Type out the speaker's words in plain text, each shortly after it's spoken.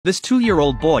This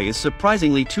 2-year-old boy is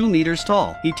surprisingly 2 meters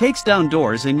tall. He takes down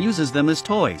doors and uses them as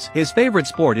toys. His favorite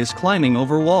sport is climbing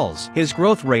over walls. His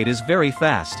growth rate is very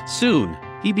fast. Soon,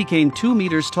 he became 2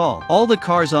 meters tall. All the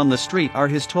cars on the street are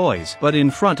his toys, but in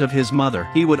front of his mother,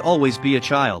 he would always be a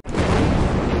child.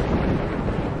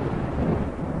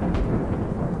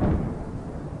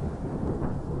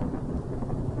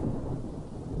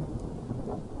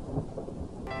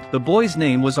 The boy's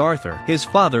name was Arthur. His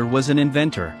father was an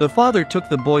inventor. The father took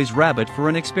the boy's rabbit for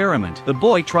an experiment. The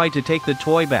boy tried to take the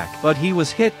toy back, but he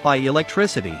was hit by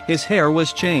electricity. His hair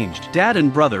was changed. Dad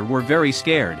and brother were very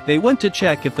scared. They went to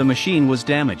check if the machine was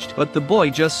damaged, but the boy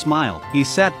just smiled. He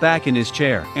sat back in his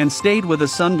chair and stayed with a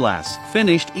sunglass.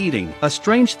 Finished eating. A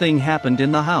strange thing happened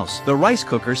in the house. The rice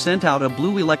cooker sent out a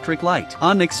blue electric light.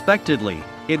 Unexpectedly,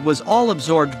 it was all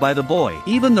absorbed by the boy.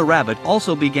 Even the rabbit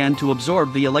also began to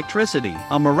absorb the electricity.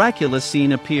 A miraculous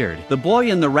scene appeared. The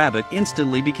boy and the rabbit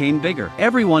instantly became bigger.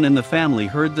 Everyone in the family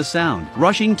heard the sound,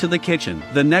 rushing to the kitchen.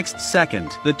 The next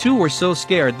second, the two were so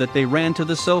scared that they ran to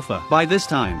the sofa. By this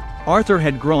time, Arthur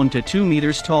had grown to 2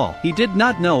 meters tall. He did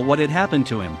not know what had happened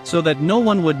to him, so that no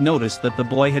one would notice that the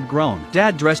boy had grown.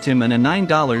 Dad dressed him in a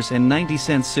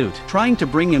 $9.90 suit, trying to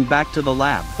bring him back to the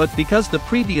lab, but because the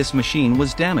previous machine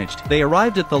was damaged, they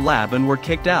arrived at the lab and were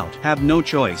kicked out. Have no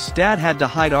choice. Dad had to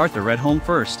hide Arthur at home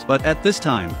first, but at this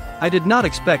time, I did not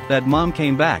expect that Mom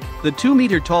came back. The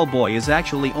 2-meter-tall boy is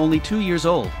actually only 2 years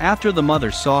old. After the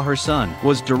mother saw her son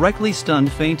was directly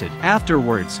stunned, fainted.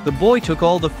 Afterwards, the boy took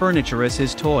all the furniture as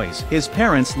his toys. His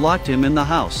parents locked him in the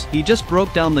house. He just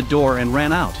broke down the door and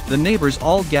ran out. The neighbors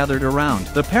all gathered around.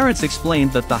 The parents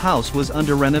explained that the house was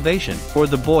under renovation. For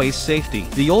the boy's safety,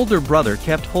 the older brother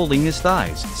kept holding his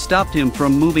thighs, stopped him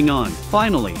from moving on.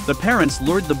 Finally, the parents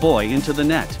lured the boy into the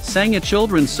net, sang a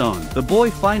children's song. The boy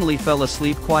finally fell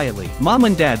asleep quietly. Mom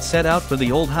and Dad set out for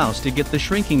the old house to get the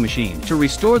shrinking machine to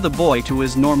restore the boy to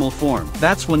his normal form.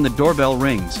 That's when the doorbell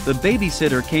rings. The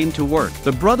babysitter came to work.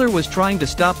 The brother was trying to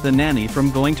stop the nanny from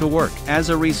going to work. As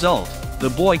a result, the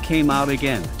boy came out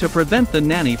again. To prevent the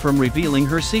nanny from revealing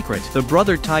her secret, the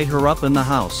brother tied her up in the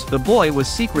house. The boy was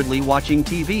secretly watching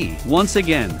TV. Once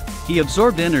again, he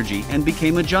absorbed energy and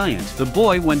became a giant. The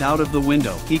boy went out of the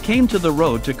window. He came to the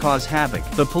road to cause havoc.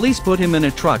 The police put him in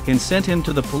a truck and sent him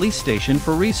to the police station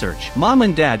for research. Mom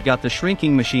and Dad got the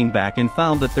shrinking machine back and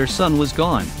found that their son was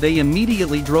gone. They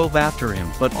immediately drove after him,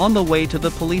 but on the way to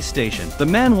the police station, the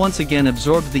man once again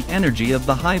absorbed the energy of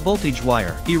the high voltage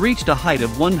wire. He reached a height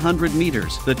of 100 meters.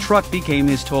 The truck became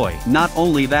his toy. Not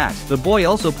only that, the boy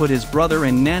also put his brother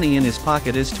and nanny in his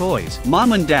pocket as toys.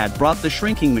 Mom and Dad brought the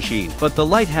shrinking machine, but the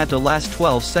light had to last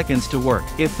 12 seconds to work.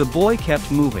 If the boy kept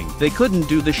moving, they couldn't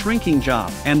do the shrinking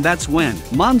job. And that's when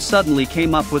Mom suddenly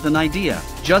came up with an idea.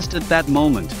 Just at that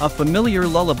moment, a familiar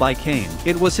lullaby came.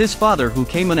 It was his father who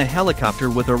came in a helicopter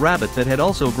with a rabbit that had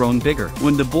also grown bigger.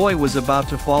 When the boy was about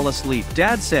to fall asleep,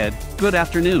 Dad said, "Good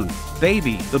afternoon,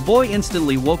 baby." The boy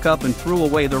instantly woke up and threw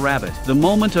away the rabbit. The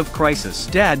moment of crisis,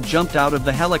 Dad jumped out of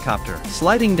the helicopter,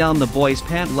 sliding down the boy's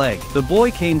pant leg. The boy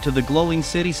came to the glowing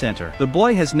city center. The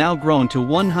boy has now grown to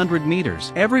 100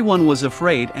 meters. Everyone was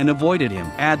afraid and avoided him.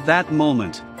 At that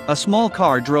moment, a small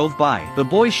car drove by. The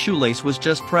boy's shoelace was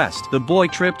just pressed. The boy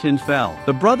tripped and fell.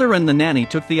 The brother and the nanny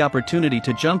took the opportunity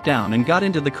to jump down and got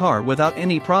into the car without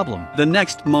any problem. The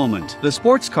next moment, the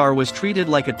sports car was treated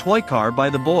like a toy car by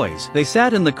the boys. They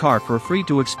sat in the car for free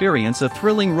to experience a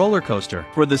thrilling roller coaster.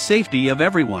 For the safety of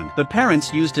everyone, the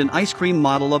parents used an ice cream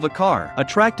model of a car,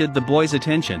 attracted the boy's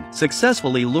attention,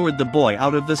 successfully lured the boy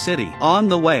out of the city. On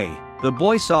the way, the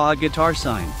boy saw a guitar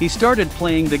sign. He started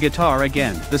playing the guitar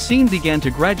again. The scene began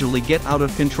to gradually get out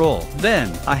of control.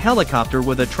 Then, a helicopter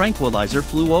with a tranquilizer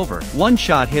flew over. One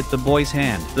shot hit the boy's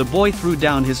hand. The boy threw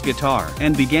down his guitar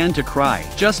and began to cry.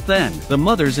 Just then, the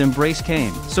mother's embrace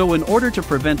came. So in order to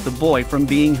prevent the boy from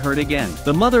being hurt again,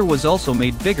 the mother was also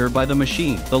made bigger by the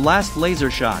machine. The last laser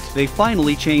shot, they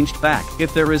finally changed back.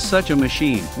 If there is such a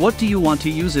machine, what do you want to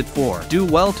use it for? Do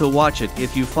well to watch it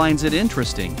if you finds it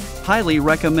interesting. Highly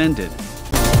recommended.